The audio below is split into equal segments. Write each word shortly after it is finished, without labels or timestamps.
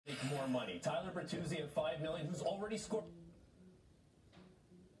more money. Tyler Bertuzzi at $5 million, who's already scored.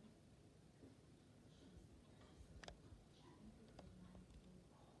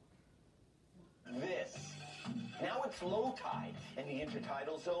 This. Now it's low tide, and the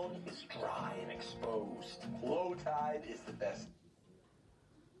intertidal zone is dry and exposed. Low tide is the best.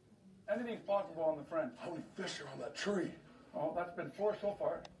 Anything's possible on the front. How many fish are on that tree? Oh, that's been 4 so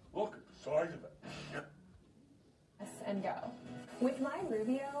far. Look at the size of it. And go. With my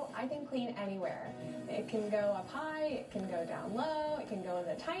Rubio, I can clean anywhere. It can go up high, it can go down low, it can go in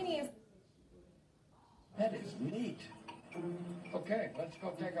the tiniest. That is neat. Okay, let's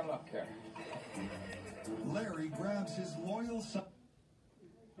go take a look here. Larry grabs his loyal son.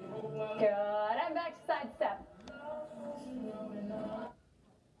 Good, I'm back to sidestep.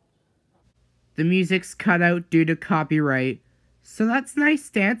 The music's cut out due to copyright. So that's nice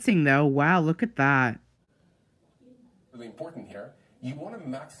dancing though. Wow, look at that. Really important here. You want to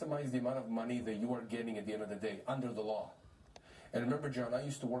maximize the amount of money that you are getting at the end of the day under the law. And remember, John, I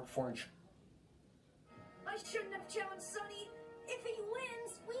used to work for insurance. I shouldn't have challenged Sonny. If he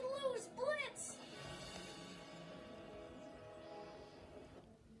wins, we lose Blitz.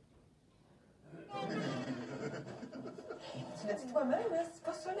 Tu l'as dit toi-même, hein? C'est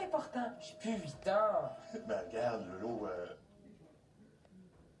pas ça l'important. J'ai plus 8 ans. Ben regarde, Lolo,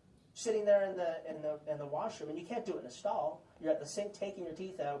 Sitting there in the washroom, and you can't do it in a stall. You're at the sink taking your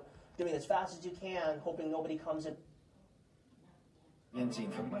teeth out, doing as fast as you can, hoping nobody comes in. Więcej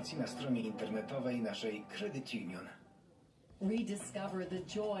informacji na stronie internetowej naszej Credit Union. Rediscover the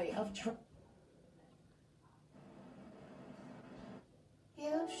joy of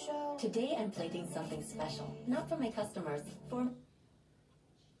Today I'm plating something special, not for my customers, for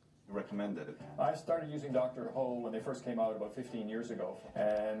Recommended it. I started using Dr. Ho when they first came out about 15 years ago,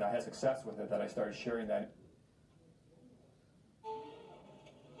 and I had success with it that I started sharing that.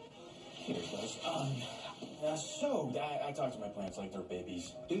 Here's those. I talk to my plants like they're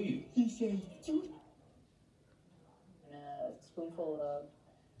babies. Do you? He said, a spoonful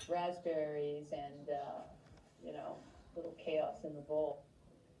of raspberries and, little chaos in the bowl.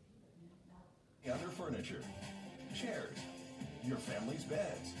 Other furniture, chairs, your family's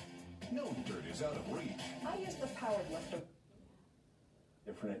beds. No dirt is out of reach. I use the powered lifter.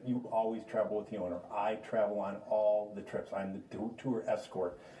 Different. You always travel with the owner. I travel on all the trips. I'm the tour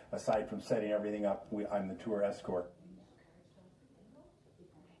escort. Aside from setting everything up, I'm the tour escort.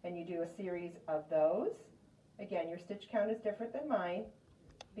 And you do a series of those. Again, your stitch count is different than mine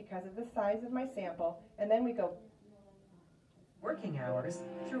because of the size of my sample. And then we go working hours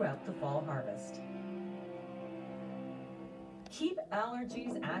throughout the fall harvest. Keep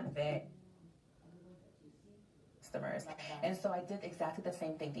allergies at bay. Customers. And so I did exactly the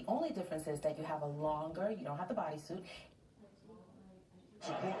same thing. The only difference is that you have a longer, you don't have the bodysuit.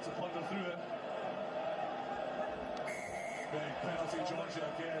 Support to plunder through it. Big penalty,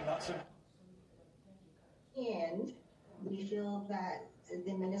 Georgia again. That's it. And we feel that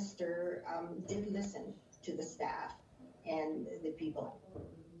the minister did listen to the staff and the people.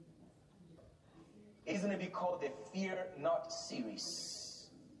 It's going to be called the Fear Not series.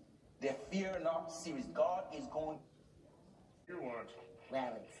 The Fear Not series. God is going. You want?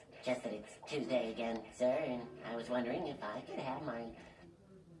 Well, it's just that it's Tuesday again, sir, and I was wondering if I could have my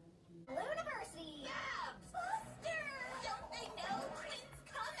University. Yeah, Buster! Don't they know twins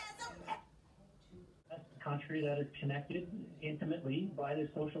come as a country that is connected intimately by the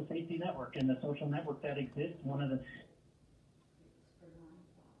social safety network, and the social network that exists, one of the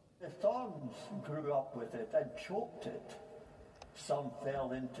sons grew up with it and choked it. Some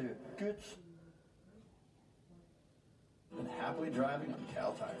fell into goods. And happily driving on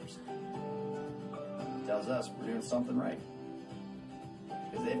Cal tires. Tells us we're doing something right.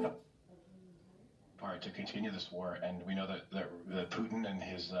 Because they've got part to continue this war, and we know that Putin and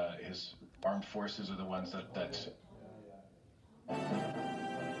his armed forces are the ones that.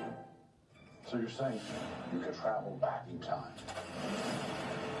 So you're saying you could travel back in time?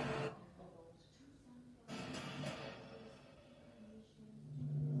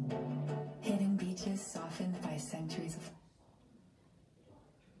 Hidden beaches softened by centuries of.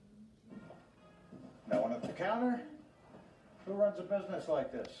 No one at the counter? Who runs a business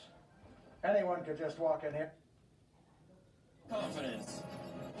like this? Anyone could just walk in here. Confidence.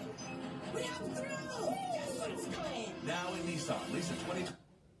 We have through! Now in Nissan, Lisa 2020.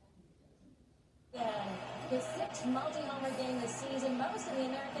 His sixth multi-homer game this season, most in the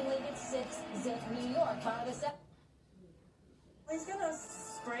American League at 6-zip New York. Part of the set. He's gonna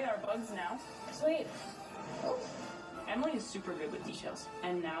spray our bugs now. Sweet. Oh. Emily is super good with details.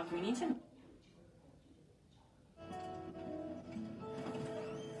 And now do we need to?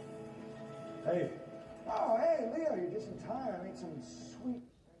 Hey. Oh, hey, Leo, you're just in time. I made some sweet...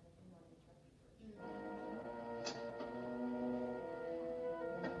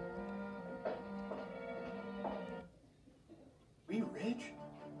 We rich?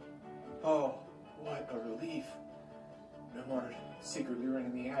 Oh, what a relief. No more secretly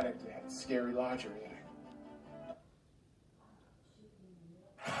running the attic to that scary lodger in there.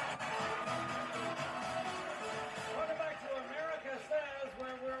 Welcome back to America Says,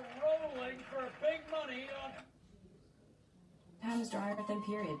 where we're rolling for big money on... Time's drier than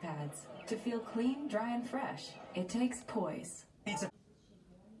period pads. To feel clean, dry, and fresh, it takes poise.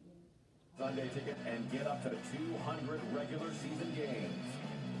 Sunday ticket and get up to 200 regular season games.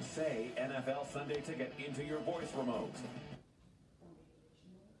 Say NFL Sunday Ticket into your voice remote.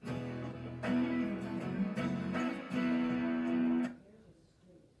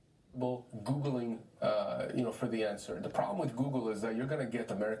 Googling, for the answer. The problem with Google is that you're going to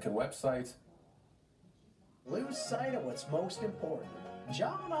get American websites. Lose sight of what's most important.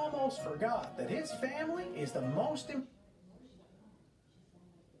 John almost forgot that his family is the most important.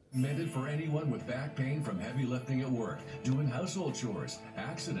 Recommended for anyone with back pain from heavy lifting at work, doing household chores,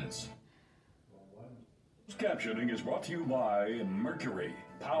 accidents. Captioning is brought to you by Mercury.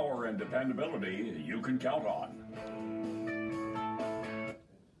 Power and dependability you can count on.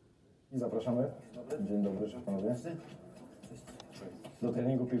 Zapraszamy. Dzień dobry, panowie. Do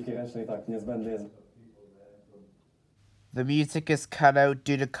treningu piłki ręcznej tak niezbędny jest. The music is cut out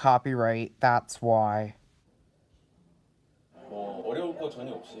due to copyright, that's why. 어려울 거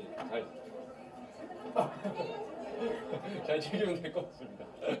전혀 없이 잘 적용될 것 같습니다.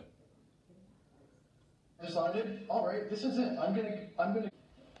 Decided, all right, this is it. I'm gonna.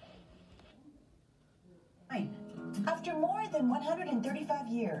 After more than 135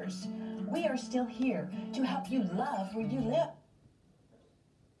 years, we are still here to help you love where you live.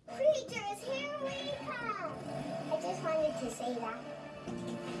 Creatures, here we come! I just wanted to say that.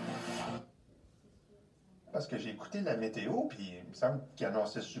 Parce que j'ai écouté la météo, puis il me semble qu'il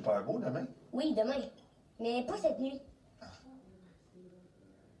annonçait super beau demain. Oui, demain. Mais pas cette nuit.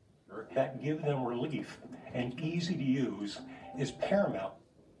 That give them relief and easy to use is paramount.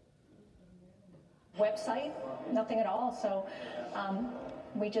 Website, nothing at all. So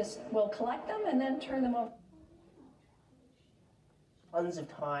we just will collect them and then turn them over. Tons of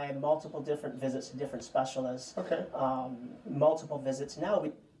time, multiple different visits to different specialists. Okay. Multiple visits. Now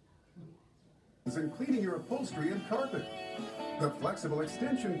we. And cleaning your upholstery and carpet. The flexible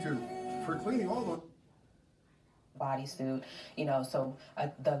extension tube for cleaning all the bodysuit, so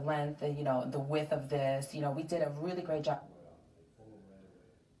the length, the width of this, we did a really great job.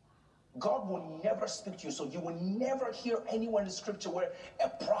 God will never speak to you, so you will never hear anyone in the scripture where a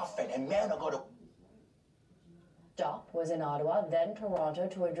prophet, a man of God. Stop was in Ottawa, then Toronto,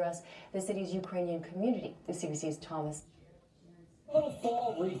 to address the city's Ukrainian community. The CBC's Thomas. A little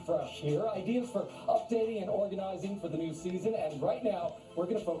fall refresh here. Ideas for updating and organizing for the new season. And right now, we're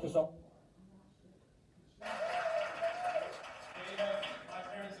going to focus on... My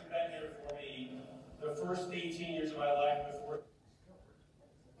parents have been here for me the first 18 years of my life before.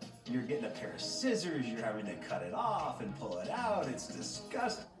 You're getting a pair of scissors, you're having to cut it off and pull it out. It's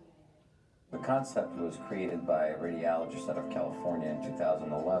disgusting. The concept was created by a radiologist out of California in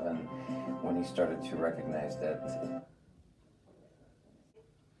 2011 when he started to recognize that.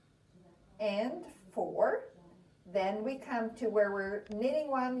 And 4. Then we come to where we're knitting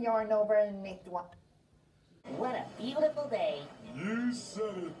one yarn over and knit one. What a beautiful day. You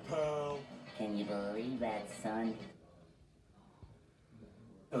said it, pal. Can you believe that, son?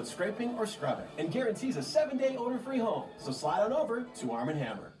 No scraping or scrubbing, and guarantees a 7-day odor-free home. So slide on over to Arm &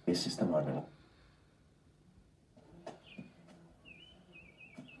 Hammer. This is the model.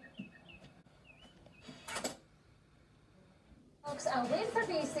 Folks, a win for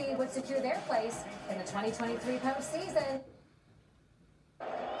BC would secure their place in the 2023 postseason.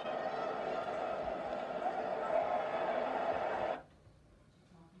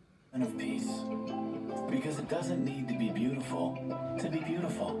 And of peace. Because it doesn't need to be beautiful to be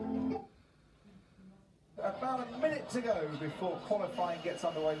beautiful. About a minute to go before qualifying gets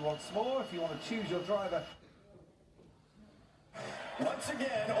underway once more. If you want to choose your driver. Once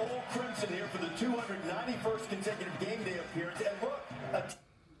again, Old Crimson here for the 291st consecutive game day appearance. And look,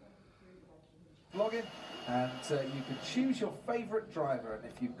 Log in, and you can choose your favourite driver. And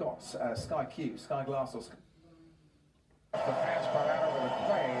if you've got Sky Q, Sky Glass, or Sky... The fans spun out over the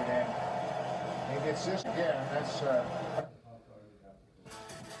plate, and he gets this again. That's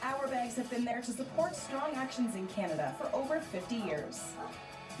Our bags have been there to support strong actions in Canada for over 50 years.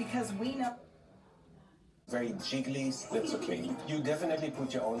 Because we know Very jiggly. That's okay. You definitely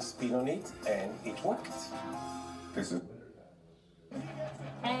put your own spin on it, and it worked. This is.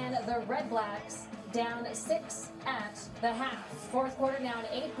 And the Red Blacks down 6 at the half. Fourth quarter down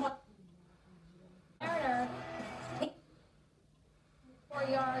 8 points. Mariner 4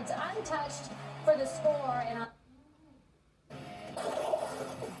 yards untouched for the score. And I'm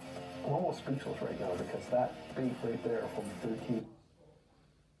almost speechless right now because that beat right there from 13.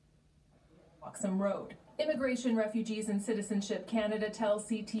 Walkerton Road. Immigration, Refugees, and Citizenship Canada tells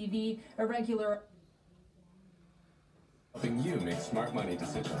CTV irregular. Helping you make smart money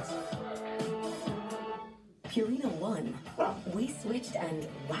decisions. Purina One. We switched and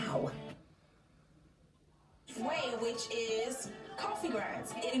wow. Way, which is coffee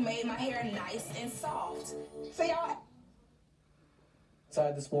grinds. It made my hair nice and soft. So y'all.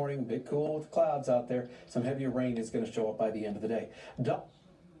 Outside this morning, bit cool with clouds out there. Some heavier rain is going to show up by the end of the day.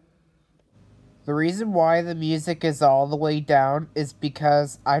 The reason why the music is all the way down is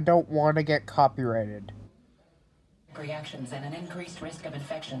because I don't want to get copyrighted. Reactions and an increased risk of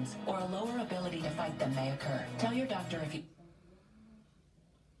infections or a lower ability to fight them may occur. Tell your doctor if you...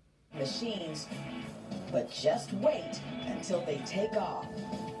 Machines, but just wait until they take off.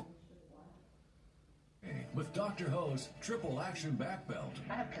 With Dr. Ho's triple action back belt.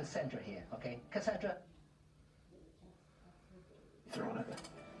 I have Cassandra here, okay? Cassandra. Throwing it.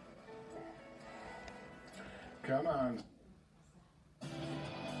 Come on.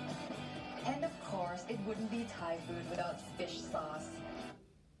 And of course, it wouldn't be Thai food without fish sauce.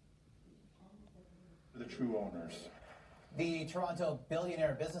 The true owners. The Toronto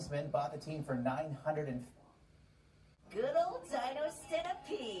billionaire businessman bought the team for $900 and... Good old Dino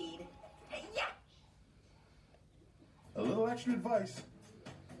Centipede. Yeah. A little extra advice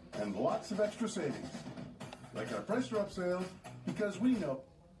and lots of extra savings. Like our price drop sales, because we know.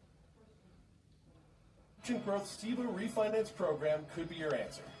 Merchant Growth's dealer refinance program could be your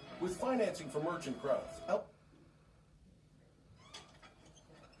answer. With financing for merchant growth. Oh.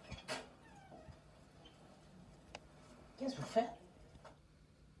 Guess we're fat.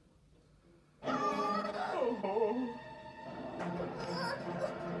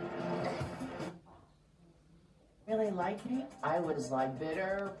 Really like me? I was like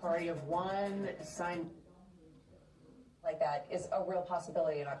bitter, party of one, sign. Like that is a real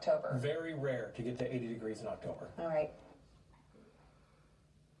possibility in October. Very rare to get to 80 degrees in October. All right.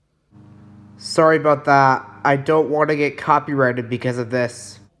 Sorry about that. I don't want to get copyrighted because of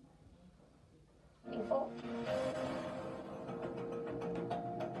this.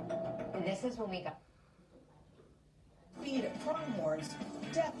 This is when we got. Feed at Pronghorns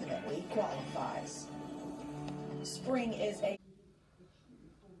definitely qualifies. Spring is a.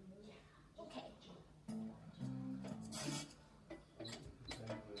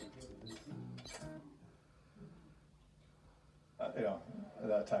 You know,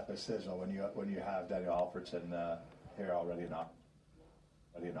 that type of sizzle when you have Daniel Alfredson here already in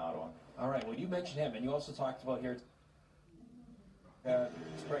Ottawa. All right. Well, you mentioned him, and you also talked about here.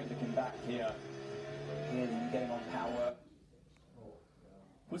 It's great looking back here and getting on power.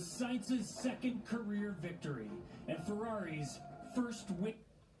 Was Sainz's second career victory and Ferrari's first win.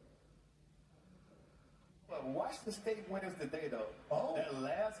 Well, Washington State wins today, though. Oh. That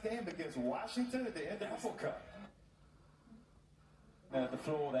last game against Washington at the end of the Apple Cup. The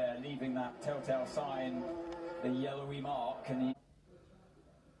floor there, leaving that telltale sign, the yellowy mark, and he...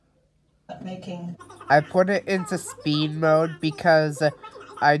 I put it into speed mode because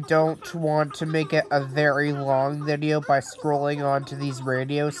I don't want to make it a very long video by scrolling onto these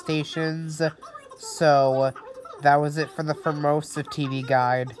radio stations. So that was it for the Formosa TV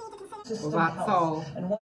guide. Well, that's all.